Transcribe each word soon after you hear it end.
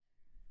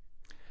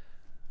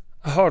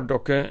Har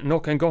dere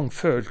noen gang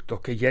følt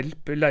dere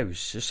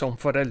hjelpeløse som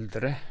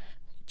foreldre,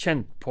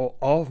 kjent på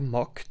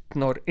avmakt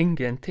når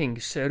ingenting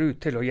ser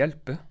ut til å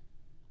hjelpe?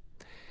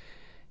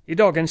 I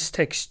dagens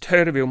tekst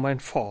hører vi om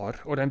en far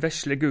og den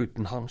vesle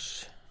guten hans,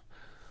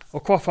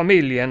 og hva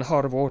familien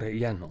har vært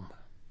igjennom.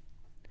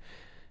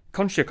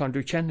 Kanskje kan du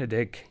kjenne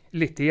deg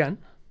litt igjen?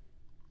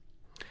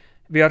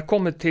 Vi har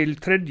kommet til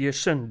 3.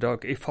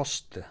 søndag i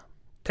faste.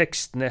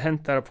 Teksten er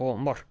hentet fra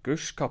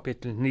Markus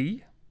kapittel 9,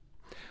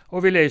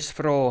 og vi leser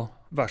fra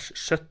vers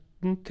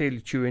 17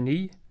 til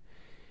 29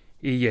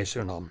 i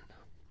Jesu navn.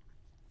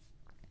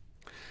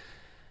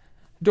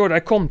 Da de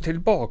kom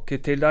tilbake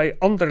til de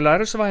andre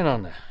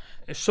læresveinene,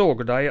 så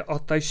de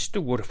at ei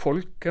stor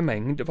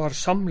folkemengd var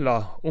samla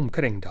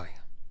omkring dem,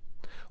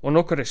 og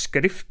nokre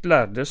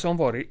skriftlærde som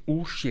var i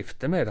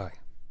ordskifte med dem.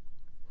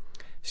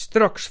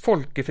 Straks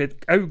folket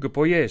fikk auge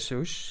på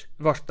Jesus,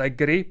 vart de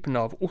gripne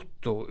av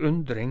otto og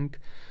undring,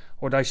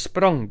 og de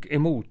sprang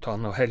imot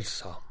han og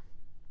helsa.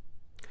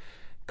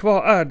 Hva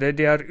er det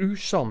de er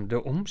usamde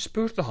om,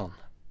 spurte han.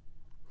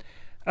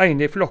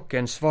 Ein i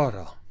flokken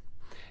svara,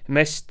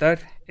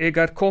 Mester, eg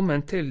er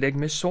kommen til deg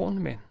med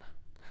sønnen min.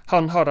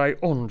 Han har ei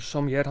ånd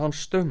som gjer han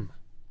stum.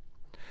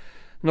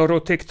 Når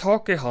hun tek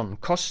tak i han,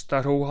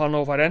 kastar hun han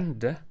over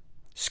ende.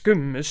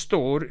 Skummet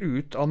står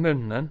ut av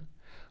munnen,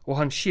 og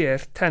han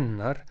skjer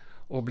tenner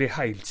og blir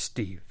heilt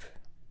stiv.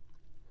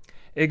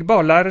 Eg ba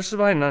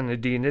læresveinane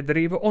dine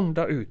drive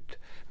ånda ut,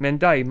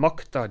 men dei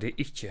makta det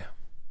ikkje.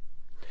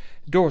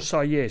 Da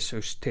sa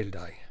Jesus til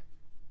dei,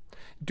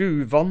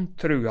 Du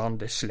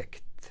vantruande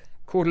slekt,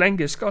 hvor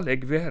lenge skal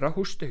eg være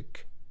hos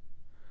dykk?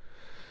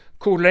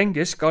 Hvor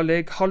lenge skal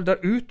eg halda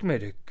ut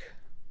med dykk?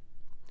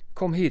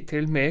 Kom hit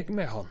til meg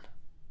med han.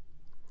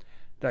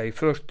 De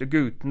førte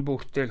guten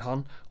bort til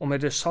han, og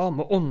med det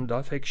samme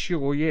ånda fikk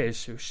sjå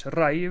Jesus,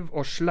 reiv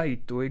og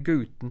sleit ho i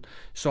guten,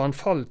 så han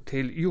falt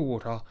til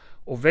jorda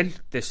og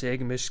velte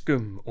seg med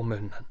skum om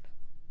munnen.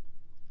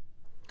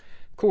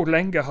 Hvor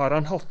lenge har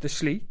han hatt det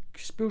slik?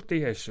 Spurte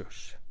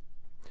Jesus.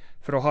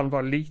 Fra han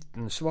var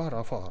liten,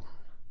 svara faren.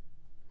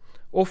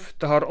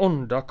 Ofte har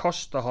ånda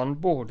kasta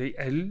han både i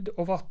eld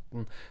og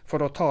vatn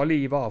for å ta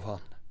liv av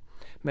han.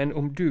 Men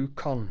om du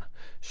kan,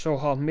 så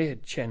ha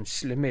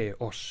medkjensle med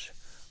oss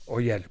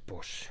og hjelp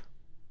oss.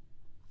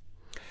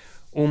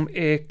 Om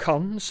eg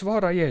kan,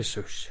 svarer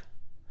Jesus,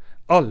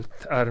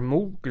 alt er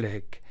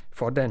mogleg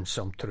for den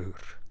som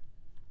trur.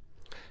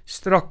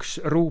 Straks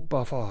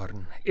ropa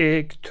faren,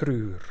 eg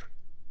trur,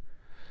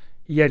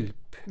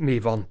 hjelp mi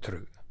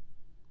vantru.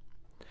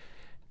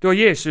 Da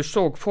Jesus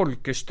såg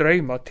folket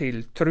strøyma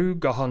til,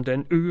 truga han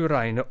den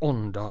ureine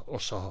ånda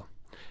og sa,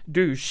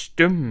 Du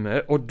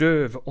stumme og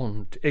døve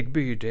ånd, eg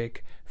byr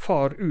deg,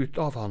 far ut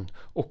av han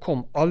og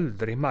kom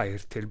aldri meir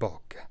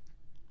tilbake.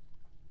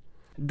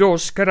 Da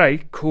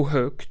skreik ho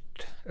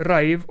høgt,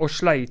 reiv og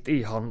sleit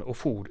i han og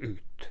for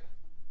ut.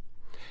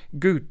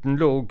 Guten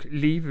låg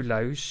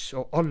livlaus,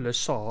 og alle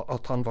sa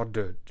at han var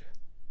død.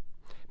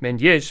 Men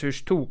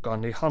Jesus tok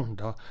han i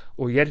handa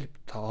og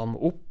hjelpte ham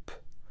opp,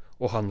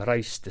 og han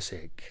reiste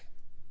seg.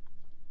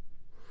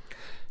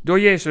 Da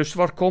Jesus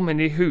var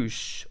kommet i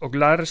hus, og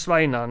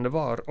læresveinane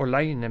var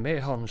åleine med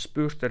han,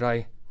 spurte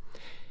de,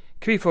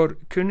 Kvifor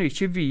kunne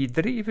ikkje vi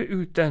drive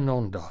ut den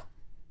ånda?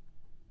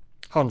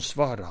 Han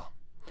svara,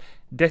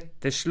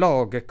 Dette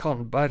slaget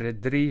kan bare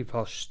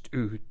drivast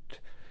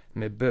ut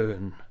med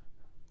bøn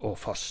og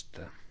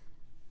faste.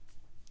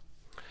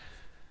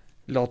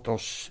 Lat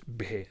oss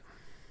be.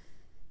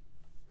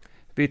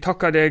 Vi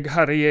takkar deg,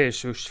 Herre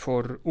Jesus,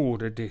 for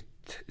ordet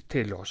ditt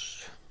til oss.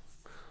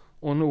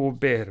 Og nå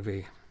ber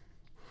vi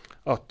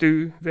at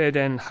du ved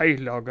den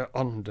heilage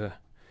ande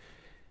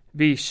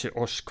viser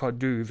oss hva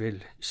du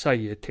vil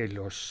seie til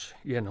oss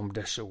gjennom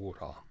disse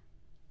orda.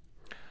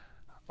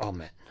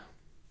 Amen.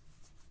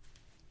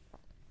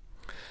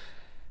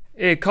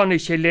 Jeg kan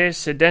ikke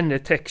lese denne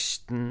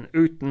teksten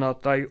uten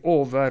at ei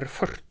over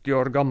 40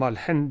 år gammel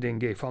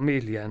hending i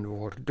familien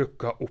vår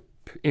dukka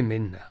opp i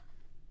minnet.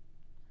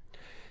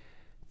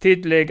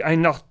 Tidlig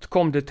en natt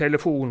kom det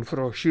telefon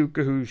fra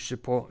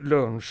sjukehuset på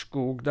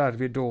Lørenskog, der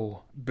vi da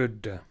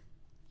bodde.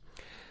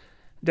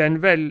 Den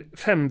vel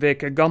 5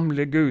 veker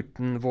gamle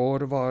guten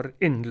vår var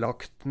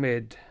innlagt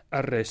med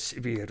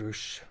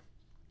RS-virus.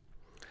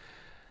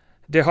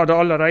 Det hadde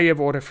allerede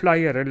vært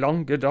flere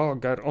lange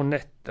dager og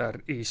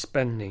netter i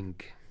spenning.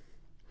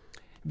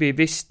 Vi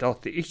visste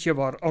at det ikke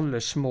var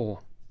alle små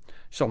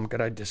som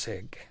greide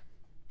seg.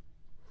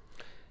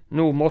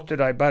 Nå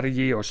måtte de bare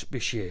gi oss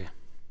beskjed.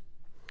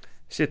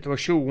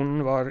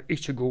 Situasjonen var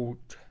ikke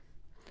god.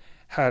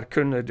 Her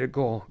kunne det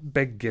gå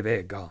begge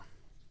veger,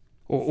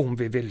 og om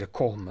vi ville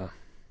komme.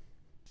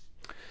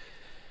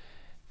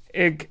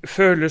 Jeg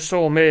føler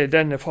så med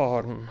denne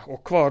faren,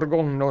 og hver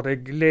gang når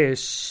jeg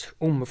leser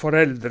om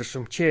foreldre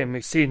som kommer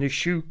med sine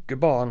sjuke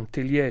barn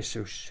til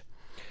Jesus,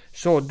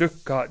 så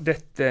dukker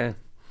dette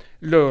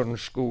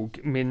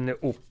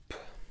Lørenskog-minnet opp.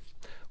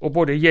 Og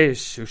både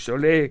Jesus og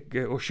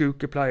lege og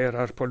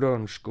sjukepleiere på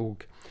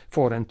Lørenskog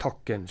får en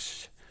takkens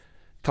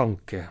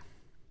tanke.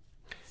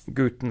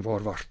 Guten vår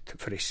vart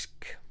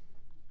frisk.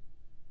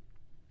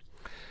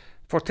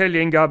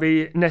 Fortellinga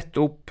vi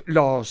nettopp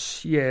las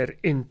gjer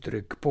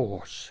inntrykk på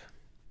oss.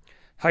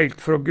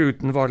 Heilt fra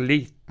guten var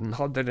liten,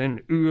 hadde den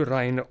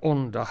ureine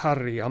ånda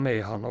herja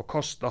med han og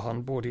kasta han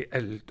både i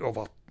eld og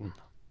vatn.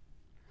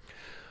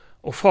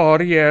 Og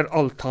far gjør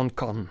alt han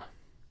kan.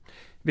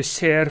 Vi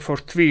ser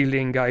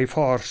fortvilinga i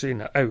far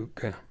sine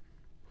auge.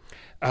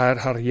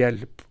 Her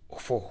hjelp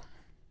å få.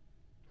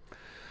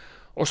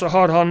 Og så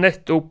har han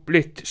nettopp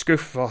blitt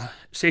skuffa,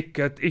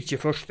 sikkert ikke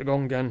første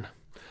gangen,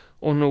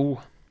 og nå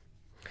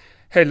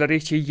heller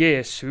ikke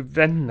Jesu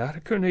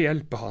venner kunne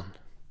hjelpe han.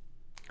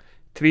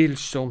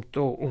 Tvilsomt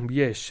da om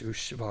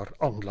Jesus var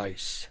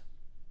annerledes.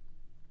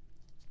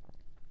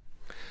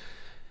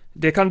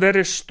 Det kan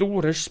være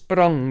store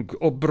sprang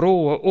og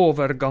bråe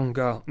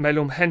overganger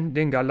mellom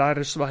hendinga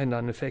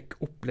læresveinene fikk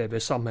oppleve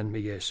sammen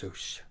med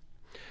Jesus.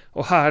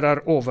 Og her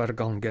er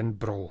overgangen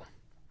brå.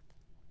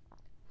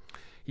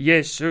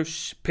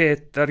 Jesus,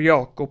 Peter,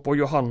 Jakob og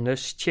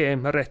Johannes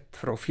kjem rett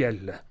fra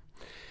fjellet,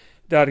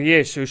 der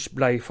Jesus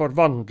blei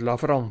forvandla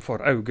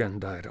framfor augen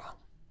deira.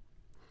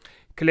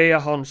 Kleda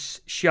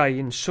hans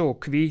skein så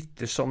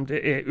kvite som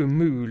det er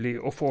umulig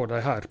å få dei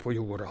her på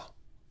jorda.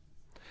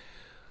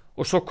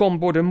 Og så kom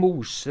både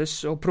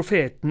Moses og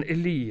profeten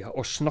Elia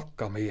og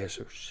snakka med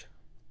Jesus.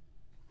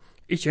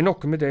 Ikke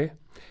nok med det,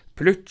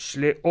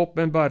 plutselig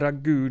åpenbarer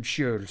Gud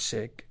sjøl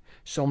seg,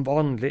 som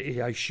vanlig i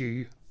ei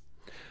sky,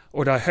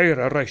 og de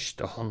hører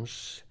røysta hans.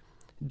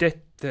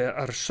 Dette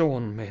er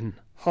sønnen min,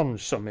 han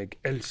som eg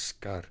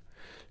elskar,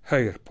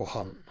 hør på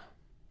han.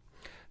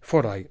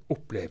 For ei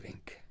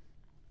oppleving.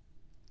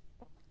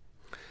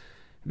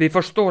 Vi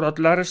forstår at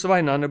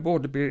læresveinene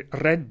både blir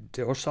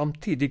redde og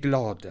samtidig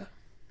glade.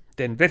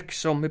 Den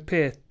virksomme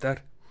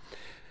Peter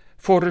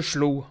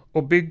foreslo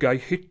å bygge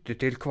ei hytte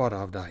til hver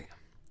av dei.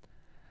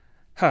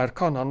 Her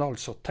kan han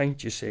altså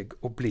tenke seg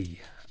å bli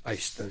ei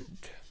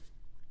stund.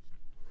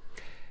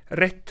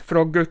 Rett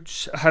fra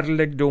Guds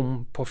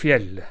herligdom på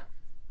fjellet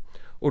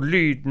og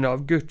lyden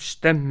av Guds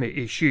stemme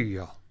i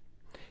skya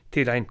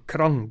til ein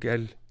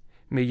krangel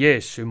med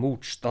Jesu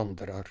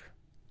motstandarar,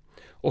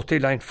 og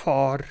til ein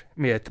far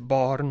med et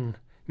barn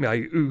med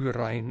ei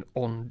urein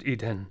ånd i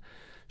den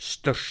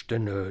største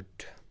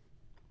nød.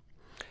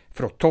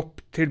 Fra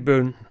topp til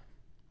bunn,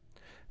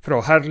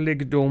 fra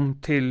herligdom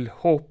til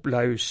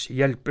håplaus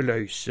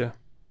hjelpeløse,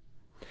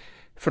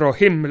 fra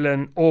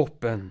himmelen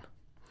åpen,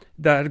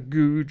 der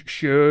Gud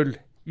sjøl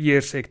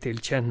gir seg til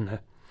kjenne,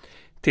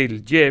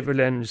 til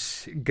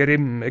djevelens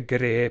grimme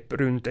grep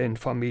rundt en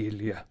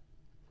familie,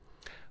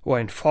 og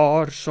en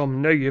far som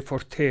nøye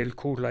fortel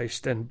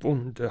korleis den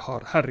bonde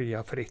har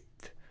herja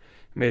fritt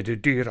med det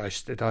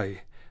dyraste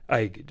dei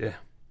eigde,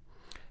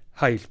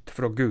 heilt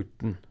fra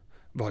guten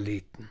var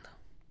liten.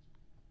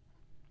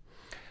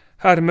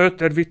 Her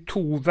møter vi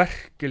to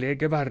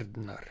virkelige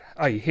verdener,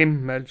 ei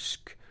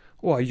himmelsk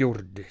og ei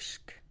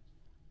jordisk.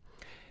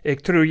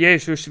 Eg tror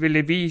Jesus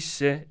ville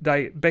vise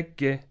dei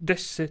begge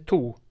disse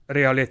to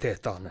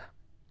realitetene.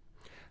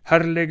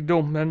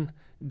 Herligdommen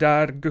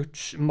der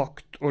Guds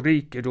makt og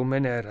rike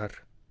dominerer,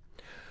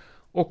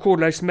 og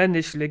korleis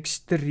menneskelig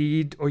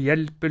strid og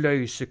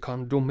hjelpeløse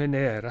kan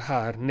dominere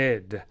her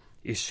nede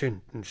i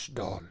syndens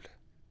dal.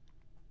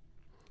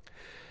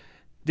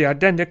 Det er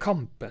denne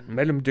kampen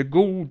mellom det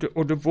gode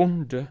og det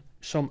vonde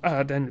som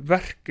er den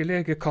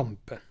virkelige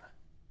kampen.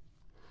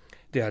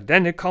 Det er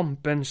denne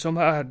kampen som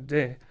er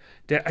det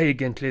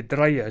egentlig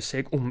dreier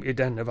seg om i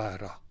denne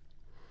verden,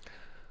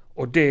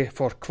 og det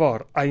for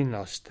hver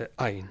eneste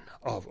ein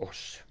av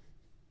oss.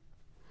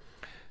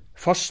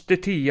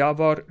 Fastetida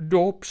var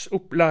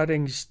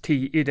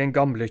dåpsopplæringstid i den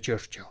gamle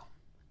kyrkja.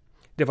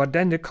 Det var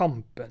denne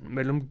kampen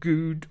mellom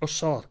Gud og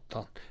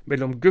Satan,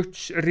 mellom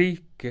Guds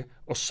rike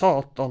og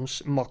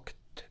Satans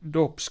makt,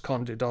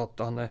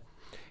 dåpskandidatene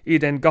i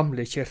den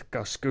gamle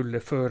kirka skulle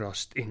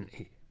førast inn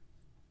i.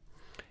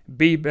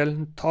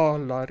 Bibelen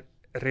taler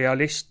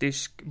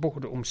realistisk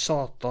både om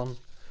Satan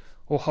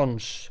og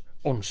hans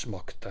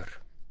åndsmakter.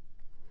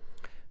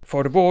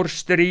 For vår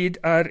strid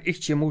er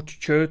ikke mot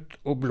kjøt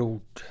og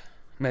blod,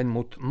 men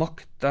mot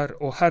makter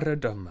og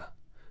herredømme,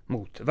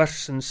 mot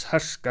versens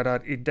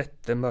herskarar i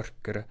dette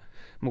mørkere,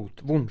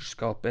 mot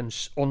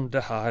vondskapens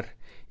ånde her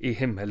i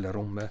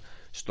himmelrommet,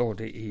 står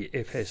det i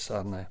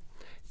Efeserne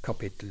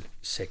kapittel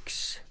 6.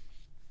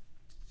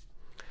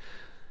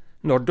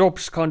 Når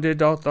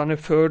dåpskandidatene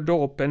før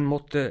dåpen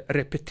måtte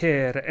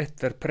repetere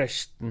etter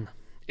presten,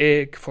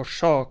 «Eg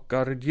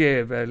forsakar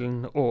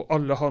djevelen og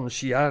alle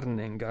hans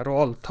gjerninger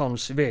og alt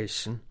hans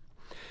vesen»,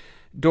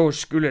 da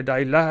skulle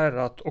de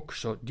lære at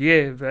også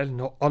djevelen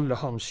og alle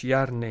hans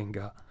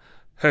gjerninger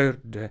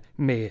hørte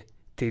med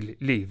til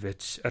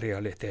livets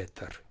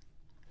realiteter.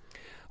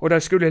 Og de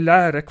skulle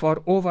lære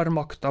hvar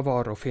overmakta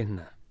var å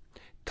finne.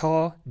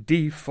 Ta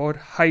derfor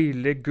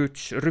heile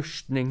Guds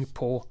rustning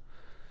på,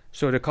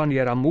 så det kan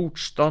gjøre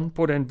motstand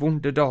på den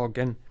vonde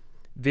dagen,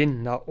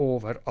 vinne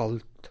over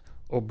alt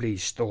og bli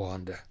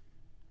stående.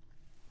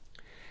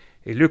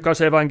 I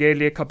Lukas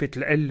evangeliet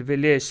kapittel 11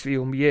 leser vi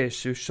om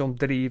Jesus som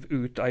driv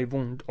ut ei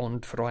vond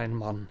ånd fra en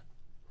mann.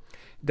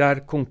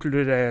 Der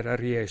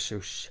konkluderer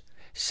Jesus,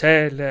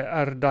 Sæle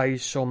er de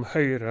som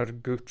hører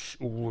Guds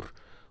ord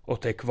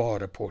og tek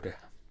vare på det.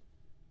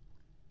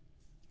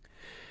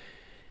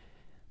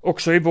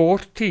 Også i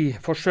vår tid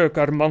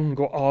forsøker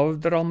mange å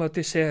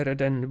avdramatisere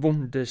den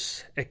vondes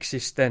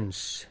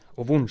eksistens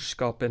og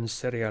vondskapens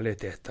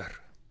realiteter.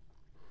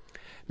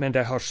 Men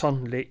de har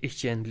sannelig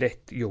ikke en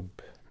lett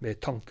jobb med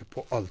tanke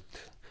på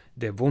alt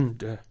det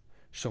vonde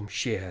som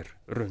skjer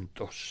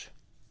rundt oss.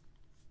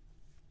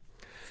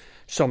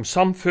 Som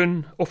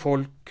samfunn og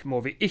folk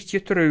må vi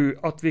ikke tro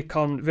at vi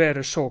kan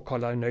være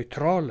såkalt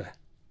nøytrale.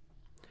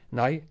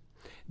 Nei,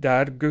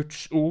 der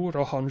Guds ord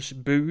og hans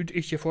bud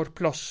ikke får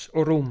plass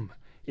og rom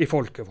i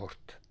folket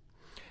vårt,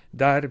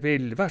 der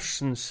vil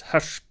versens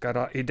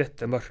herskere i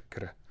dette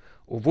mørket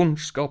og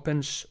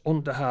vondskapens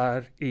ånde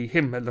her i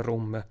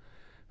himmelrommet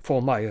få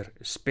mer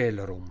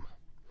spillerom,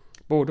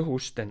 både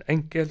hos den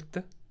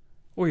enkelte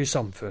og i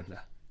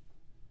samfunnet.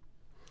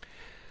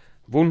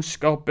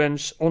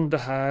 Vondskapens ånde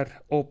her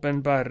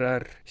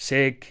åpenbærer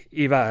seg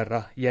i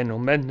verda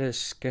gjennom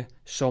mennesket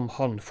som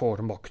han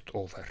får makt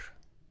over.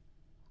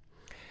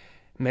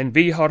 Men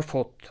vi har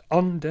fått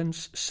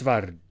andens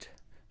sverd,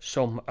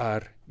 som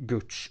er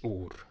Guds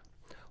ord,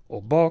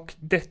 og bak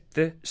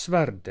dette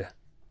sverdet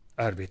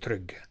er vi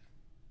trygge.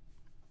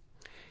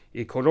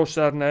 I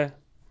Kolosserne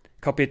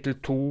kapittel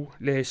 2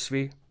 leser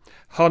vi: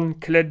 Han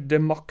kledde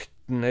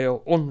maktene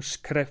og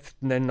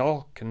åndskreftene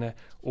nakne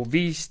og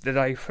viste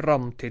dei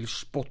fram til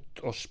spott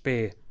og spe,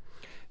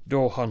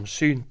 da han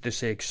synte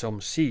seg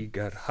som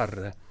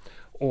sigerherre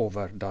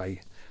over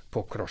dei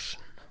på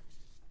krossen.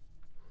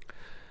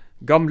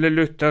 Gamle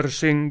Luther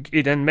syng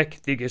i den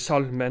mektige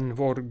salmen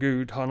Vår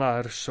Gud, han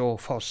er så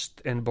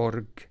fast en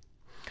borg.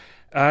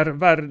 Er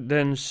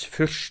verdens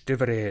fyrste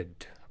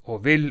vred,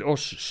 og vil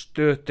oss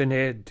støte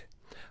ned,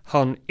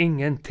 han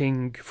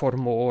ingenting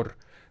formår,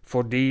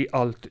 fordi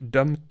alt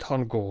dømt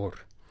han går,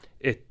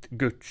 et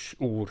Guds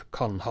ord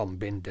kan han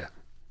binde.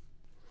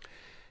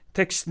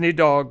 Teksten i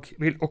dag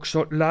vil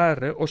også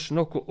lære oss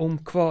noe om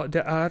hva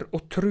det er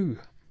å tru.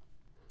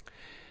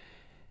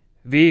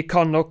 Vi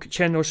kan nok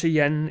kjenne oss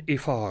igjen i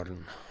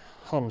faren.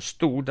 Han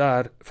stod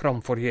der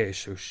framfor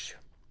Jesus.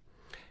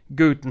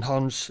 Guten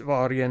hans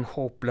var i en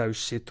håpløs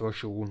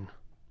situasjon.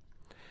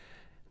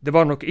 Det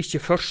var nok ikke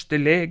første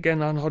legen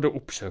han hadde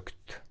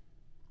oppsøkt.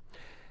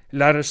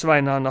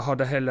 Læresveinene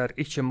hadde heller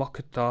ikke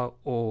makta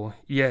å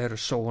gjøre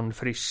sønnen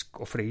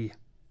frisk og fri.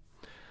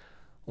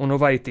 Og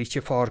nå veit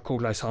ikke far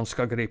hvordan han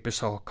skal gripe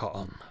saka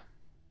an.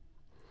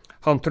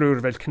 Han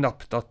tror vel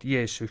knapt at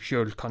Jesus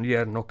sjøl kan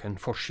gjøre noen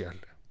forskjell.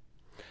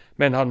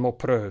 Men han må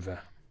prøve.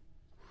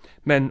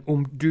 Men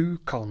om du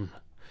kan,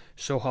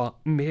 så ha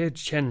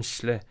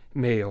medkjensle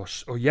med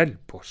oss og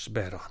hjelp oss,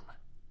 ber han.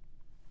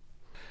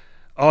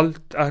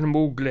 Alt er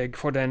mogleg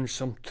for den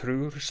som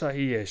trur,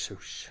 sier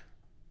Jesus.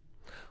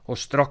 Og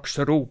straks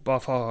ropa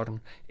faren,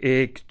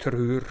 eg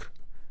trur,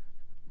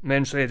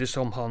 men så er det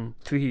som han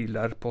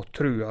tviler på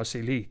trua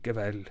si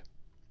likevel.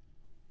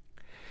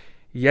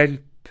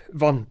 Hjelp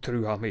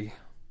vantrua mi.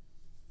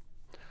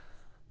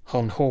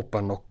 Han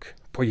håper nok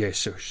på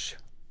Jesus.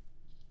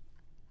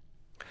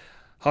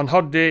 Han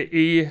hadde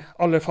i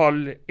alle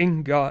fall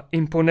inga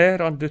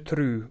imponerende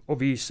tru å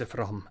vise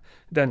fram,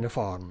 denne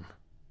faren.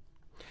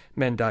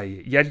 Men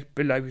de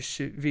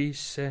hjelpeløse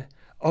viser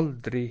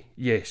aldri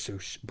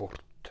Jesus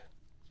bort.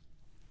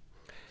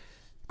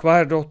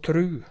 Hva er da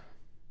tru?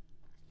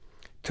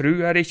 Tru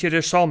er ikke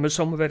det samme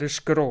som å være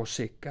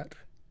skråsikker.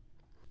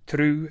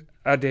 Tru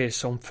er det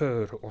som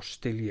fører oss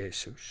til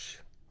Jesus.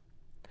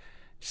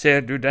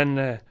 Ser du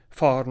denne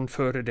faren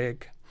føre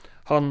deg?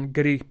 Han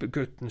griper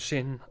gutten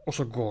sin, og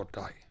så går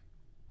de.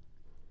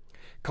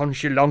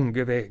 Kanskje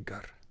lange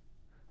veger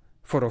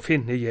for å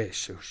finne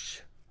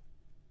Jesus.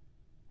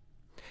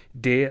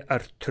 Det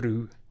er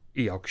tru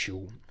i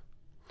aksjon.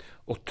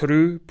 Og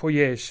tru på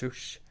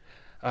Jesus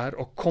er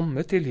å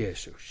komme til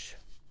Jesus.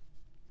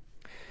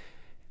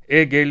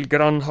 Egil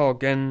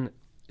Grandhagen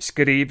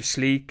skriver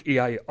slik i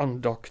ei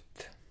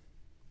andakt: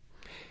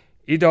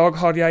 I dag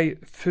har jeg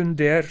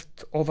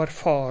fundert over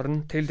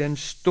faren til den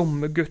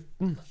stumme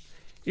gutten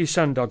i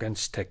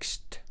søndagens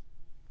tekst.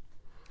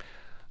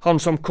 Han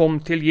som kom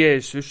til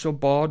Jesus og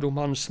bad om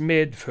hans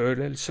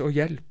medfølelse og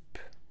hjelp.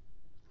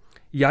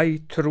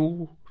 Jeg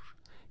tror,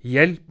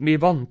 hjelp mi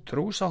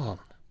vantro, sa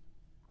han.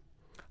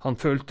 Han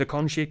følte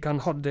kanskje ikke han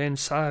hadde en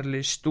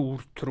særlig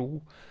stor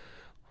tro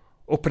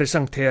å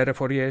presentere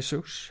for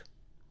Jesus,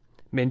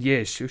 men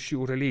Jesus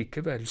gjorde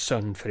likevel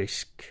sønnen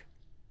frisk.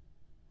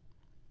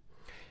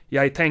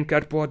 Jeg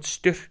tenker på at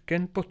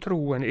styrken på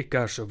troen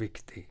ikke er så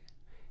viktig.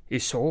 I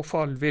så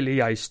fall ville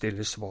jeg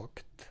stille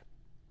svakt.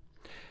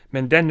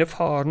 Men denne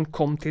faren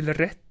kom til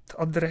rett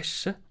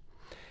adresse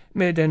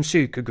med den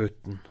syke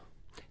gutten,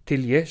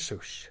 til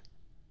Jesus.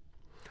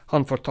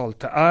 Han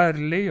fortalte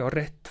ærlig og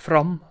rett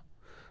fram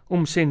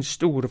om sin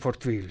store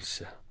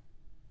fortvilelse.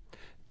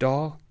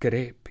 Da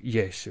grep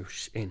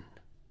Jesus inn.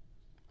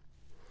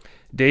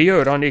 Det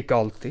gjør han ikke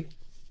alltid,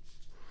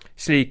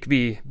 slik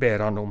vi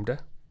ber han om det.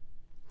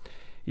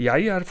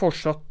 Jeg er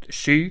fortsatt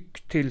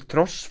syk til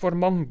tross for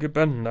mange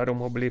bønner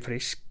om å bli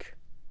frisk.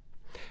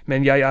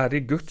 men jeg er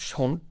i Guds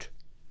hånd,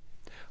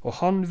 og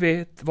han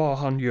vet hva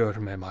han gjør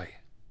med meg.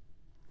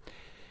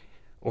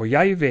 Og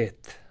jeg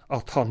vet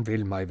at han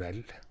vil meg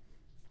vel.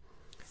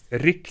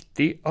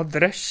 Riktig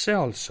adresse,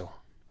 altså.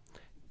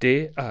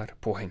 Det er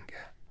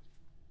poenget.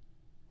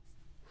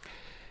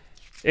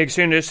 Jeg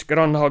synes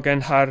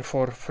Grandhagen her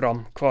får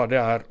fram hva det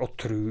er å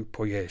tro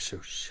på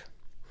Jesus.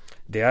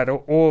 Det er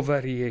å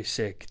overgi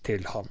seg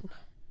til han.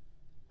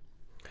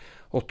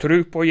 Å tro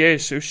på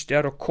Jesus, det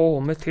er å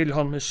komme til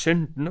han med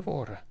syndene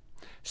våre,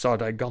 sa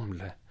de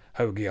gamle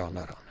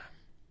haugianerne.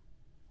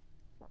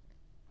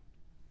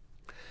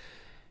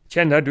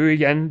 Kjenner du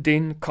igjen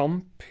din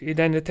kamp i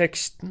denne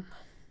teksten?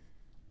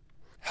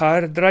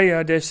 Her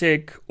dreier det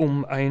seg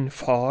om en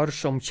far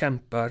som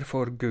kjemper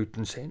for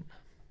guten sin.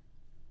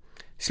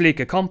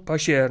 Slike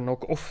kamper skjer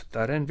nok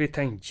oftere enn vi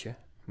tenker,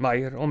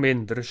 mer og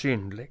mindre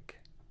synlig.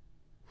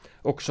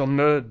 Også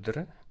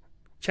mødre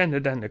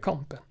kjenner denne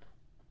kampen.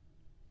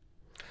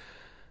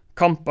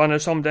 Kampene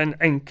som den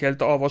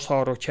enkelte av oss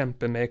har å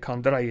kjempe med,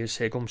 kan dreie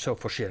seg om så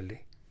forskjellig.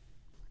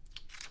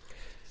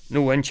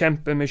 Noen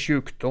kjemper med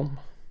sykdom,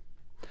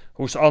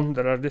 hos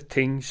andre er det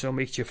ting som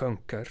ikke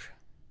funker.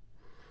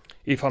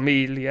 I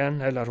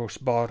familien eller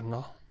hos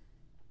barna.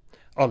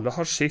 Alle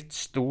har sitt,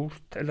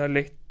 stort eller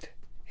litt.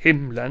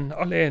 Himmelen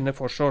alene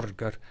for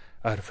sorger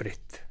er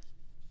fritt.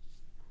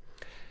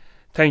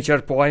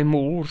 Tenker på ei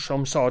mor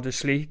som sa det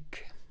slik: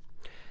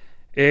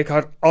 Jeg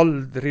har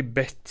aldri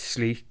bedt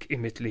slik i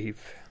mitt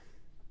liv.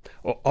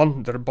 Og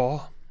andre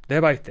ba,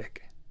 det veit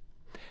jeg,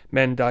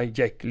 men de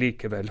gikk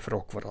likevel fra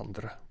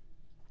hverandre.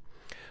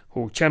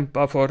 Hun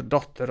kjempa for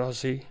dattera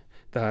si,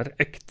 der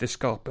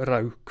ekteskapet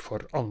rauk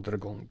for andre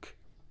gang.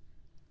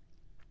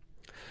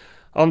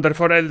 Andre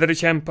foreldre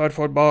kjempar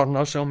for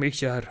barna som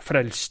ikke er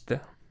frelste.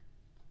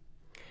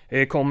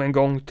 Jeg kom en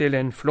gang til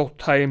en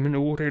flott heim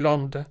nord i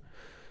landet.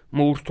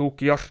 Mor tok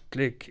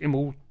hjertelig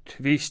imot,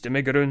 viste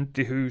meg rundt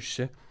i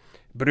huset,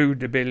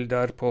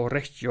 brudebilder på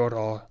rekke og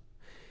rad.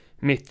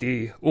 Midt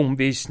i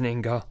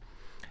omvisninga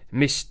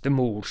miste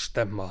mor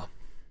stemma.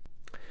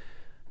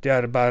 Det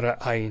er bare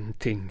én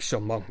ting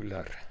som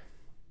mangler.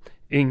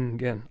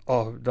 Ingen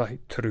av de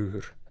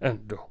tror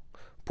ennå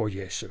på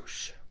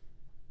Jesus.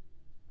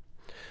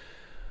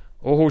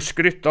 Og hun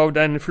skrytte av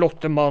den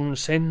flotte mannen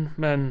sin,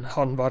 men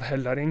han var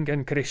heller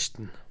ingen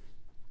kristen.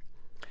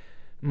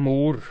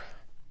 Mor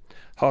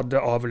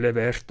hadde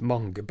avlevert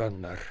mange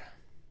bønner.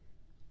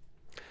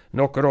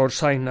 Noen år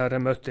seinere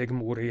møtte jeg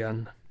mor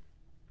igjen.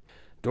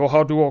 Da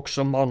hadde hun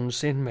også mannen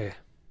sin med.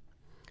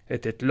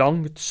 Etter et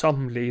langt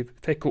samliv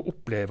fikk hun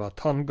oppleve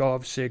at han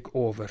gav seg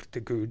over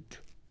til Gud.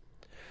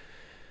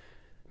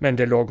 Men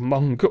det lå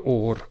mange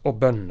år og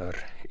bønner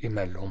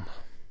imellom.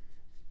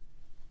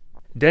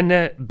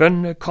 Denne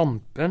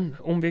bønnekampen,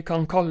 om vi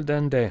kan kalle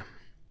den det,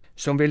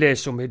 som vi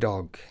leser om i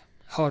dag,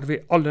 har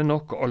vi alle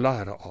noe å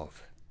lære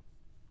av.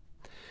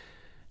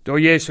 Da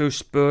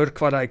Jesus spør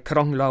hva de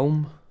krangla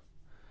om,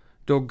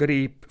 da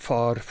grip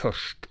far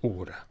først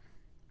ordet.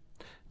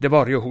 Det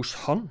var jo hos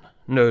han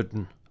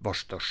nøden var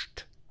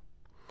størst.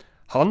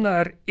 Han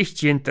er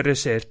ikke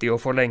interessert i å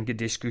forlenge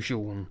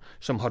diskusjonen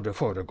som hadde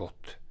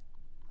foregått.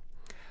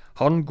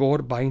 Han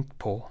går beint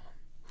på.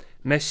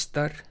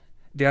 Mester,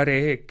 det er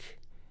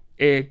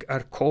jeg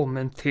er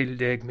kommet til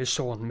deg med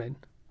sønnen min.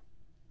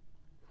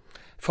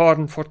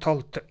 Faren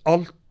fortalte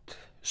alt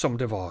som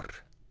det var.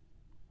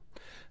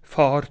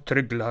 Far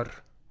trygler,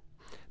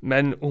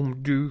 men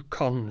om du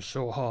kan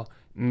så ha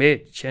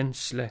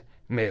medkjensle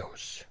med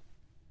oss.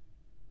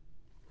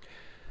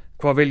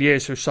 Hva vil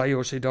Jesus si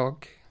oss i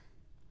dag?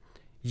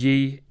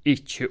 Gi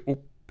ikke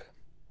opp.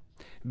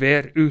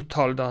 Vær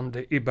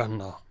uthaldende i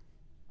bønna.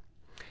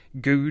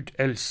 Gud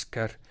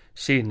elsker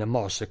sine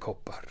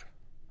masekopper.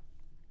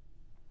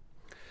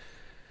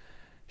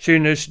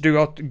 Synes du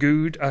at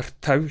Gud er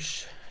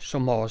taus, så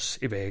mas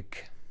i veg.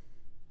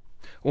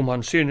 Om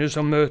han synes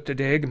å møte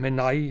deg med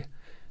nei,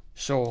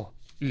 så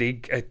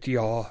ligg et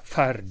ja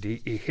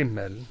ferdig i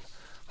himmelen,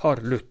 har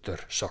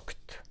Luther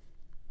sagt.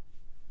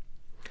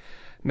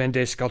 Men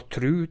det skal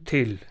tru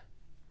til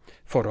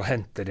for å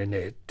hente det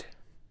ned.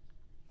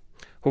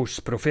 Hos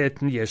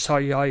profeten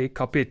Jesaja i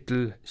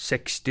kapittel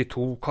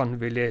 62 kan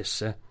vi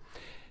lese: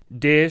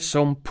 Det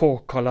som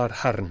påkaller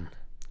Herren,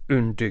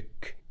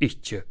 unndykk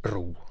ikke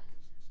ro.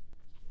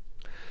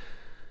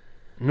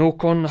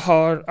 Noen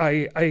har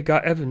ei eiga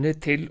evne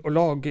til å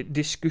lage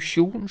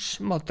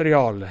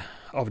diskusjonsmateriale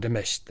av det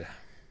meste.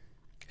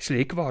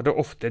 Slik var det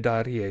ofte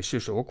der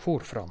Jesus òg for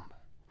fram.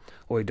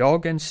 Og i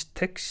dagens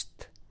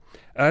tekst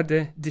er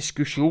det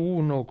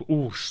diskusjon og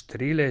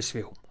ordstrid leser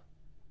vi om.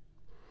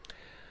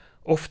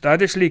 Ofte er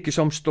det slike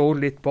som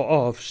står litt på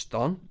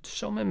avstand,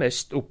 som er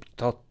mest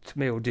opptatt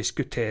med å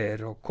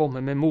diskutere og komme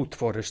med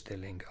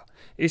motforestillinger,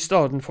 i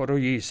stedet for å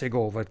gi seg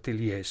over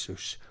til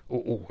Jesus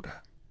og ordet.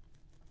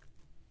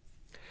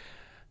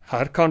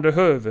 Her kan det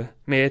høve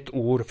med et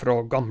ord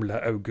fra gamle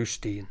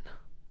Augustin.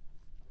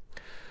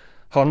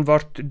 Han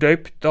vart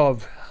døypt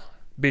av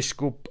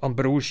biskop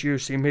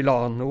Ambrosius i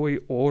Milano i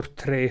år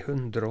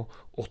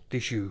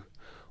 387,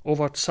 og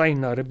vart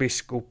seinere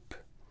biskop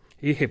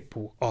i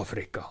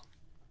Hippo-Afrika.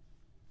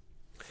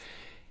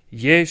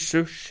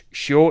 Jesus,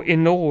 sjå i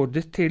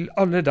nåde til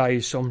alle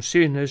dei som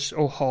synes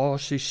å ha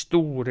si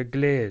store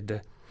glede,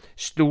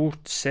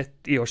 stort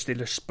sett i å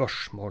stille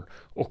spørsmål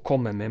og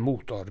komme med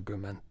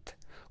motargument,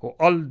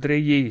 og aldri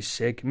gi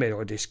seg med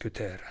å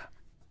diskutere.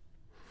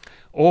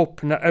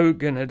 Åpne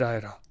øynene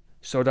deira,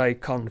 så dei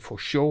kan få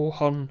sjå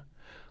Han,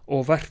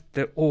 og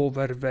verte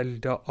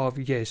overvelda av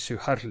Jesu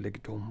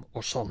herligdom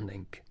og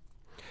sanning,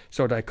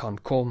 så dei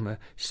kan komme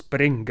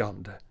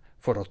springande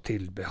for å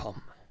tilbe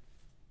Ham.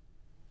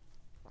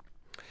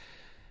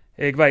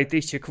 Eg veit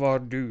ikkje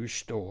hvar du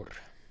står.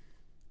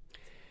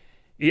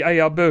 I ei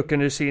av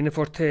bøkene sine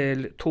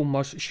fortel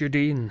Thomas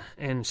Sjödin,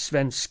 en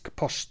svensk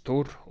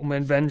pastor, om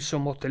en venn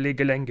som måtte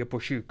ligge lenge på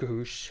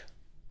sjukehus.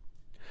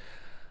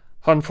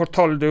 Han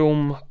fortalde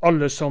om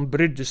alle som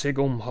brydde seg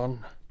om han,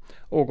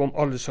 og om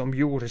alle som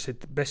gjorde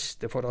sitt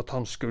beste for at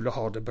han skulle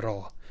ha det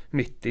bra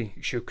midt i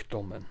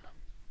sjukdommen.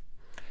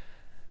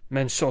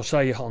 Men så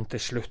sier han til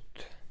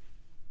slutt,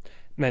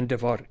 men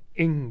det var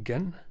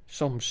ingen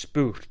som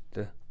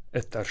spurte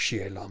etter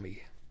sjela mi.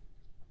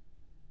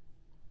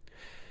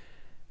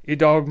 I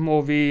dag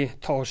må vi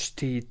ta oss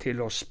tid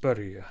til å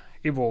spørre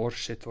i vår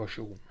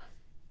situasjon.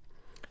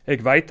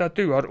 Jeg veit at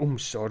du har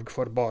omsorg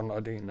for barna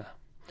dine,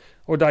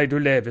 og de du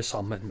lever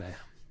sammen med.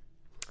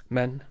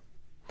 Men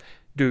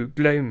du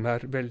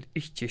gløymer vel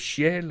ikke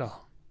sjela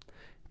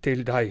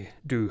til de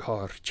du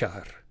har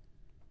kjær.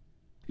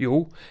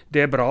 Jo,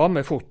 det er bra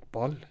med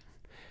fotball.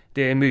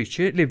 Det er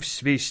mykje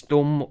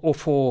livsvisdom å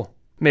få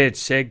med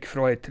seg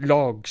fra et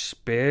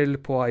lagspel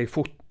på ei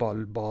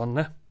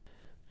fotballbane.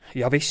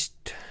 Ja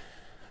visst,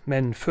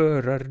 men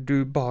fører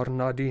du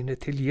barna dine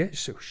til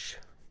Jesus?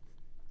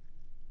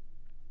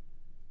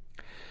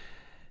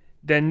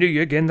 Den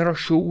nye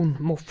generasjon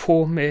må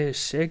få med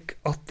seg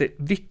at det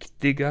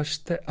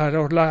viktigste er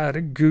å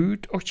lære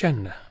Gud å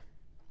kjenne.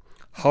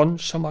 Han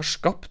som har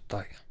skapt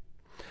deg.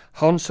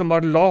 Han som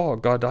har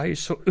laga deg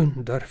så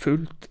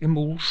underfullt i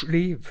mors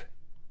liv.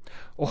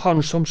 Og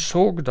han som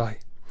såg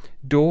deg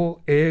da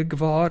eg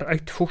var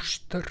eit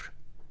foster,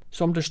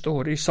 som det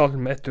står i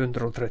Salme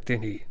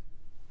 139.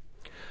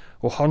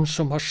 Og han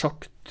som har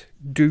sagt,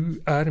 du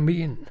er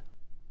min.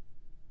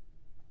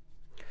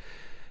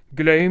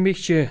 Gløym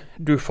ikkje,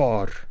 du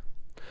far,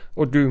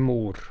 og du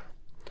mor,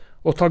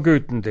 og ta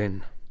guten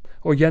din,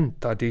 og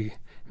jenta di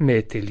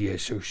med til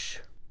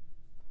Jesus.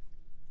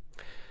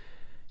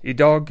 I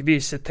dag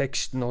viser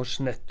teksten oss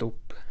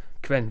nettopp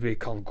hvem vi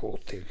kan gå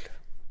til.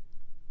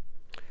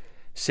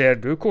 Ser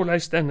du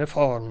korleis denne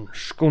faren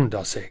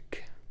skunda seg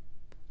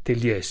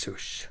til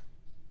Jesus?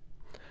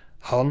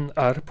 Han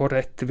er på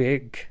rett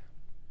veg.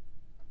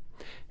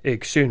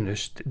 Jeg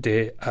synes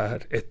det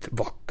er et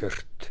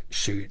vakkert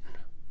syn.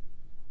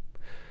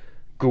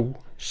 God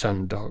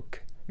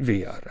søndag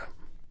videre.